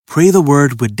Pray the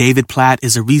Word with David Platt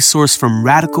is a resource from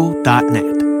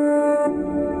Radical.net.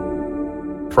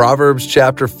 Proverbs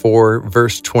chapter 4,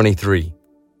 verse 23.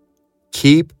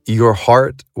 Keep your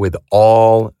heart with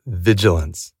all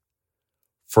vigilance,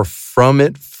 for from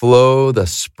it flow the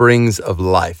springs of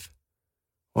life.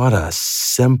 What a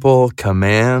simple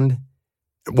command.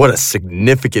 What a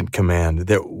significant command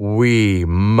that we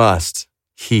must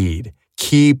heed.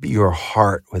 Keep your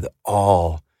heart with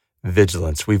all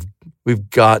vigilance. We've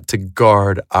got to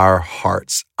guard our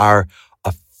hearts, our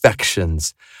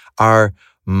affections, our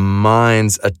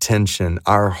mind's attention,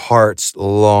 our heart's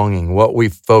longing, what we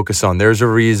focus on. There's a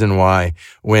reason why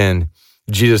when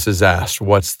Jesus is asked,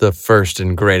 what's the first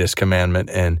and greatest commandment?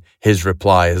 And his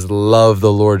reply is, love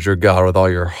the Lord your God with all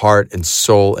your heart and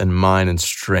soul and mind and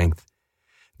strength.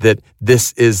 That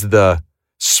this is the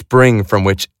spring from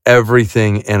which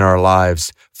everything in our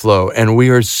lives flow. And we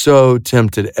are so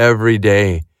tempted every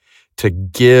day to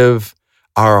give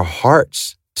our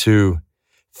hearts to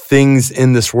things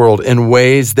in this world in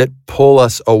ways that pull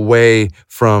us away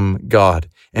from God,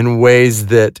 in ways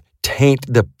that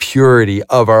taint the purity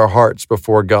of our hearts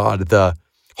before God, the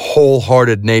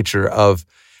wholehearted nature of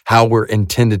how we're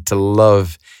intended to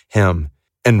love Him.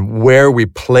 And where we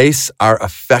place our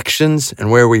affections and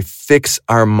where we fix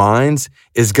our minds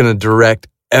is going to direct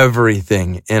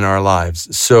everything in our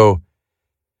lives. So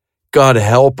God,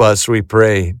 help us, we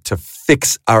pray, to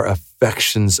fix our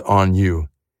affections on you,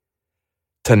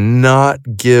 to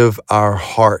not give our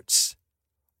hearts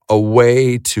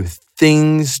away to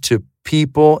things, to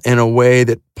people in a way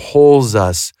that pulls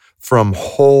us from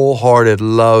wholehearted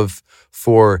love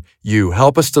for you.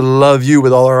 Help us to love you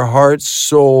with all our heart,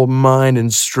 soul, mind,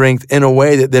 and strength in a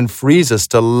way that then frees us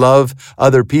to love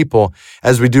other people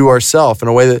as we do ourselves, in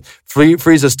a way that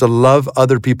frees us to love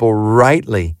other people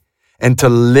rightly and to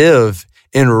live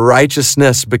in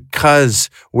righteousness because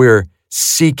we're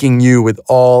seeking you with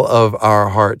all of our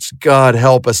hearts. God,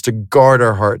 help us to guard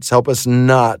our hearts. Help us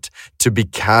not to be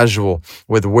casual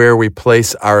with where we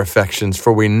place our affections,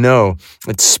 for we know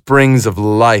that springs of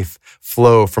life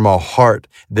flow from a heart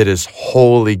that is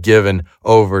wholly given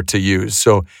over to you.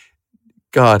 So,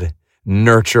 God,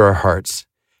 nurture our hearts.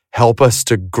 Help us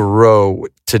to grow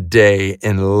today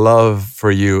in love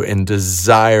for you, in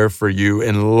desire for you,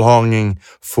 in longing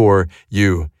for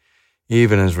you,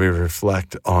 even as we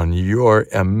reflect on your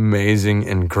amazing,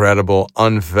 incredible,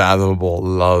 unfathomable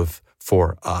love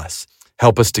for us.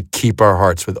 Help us to keep our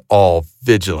hearts with all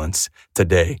vigilance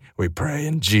today, we pray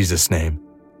in Jesus' name.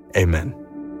 Amen.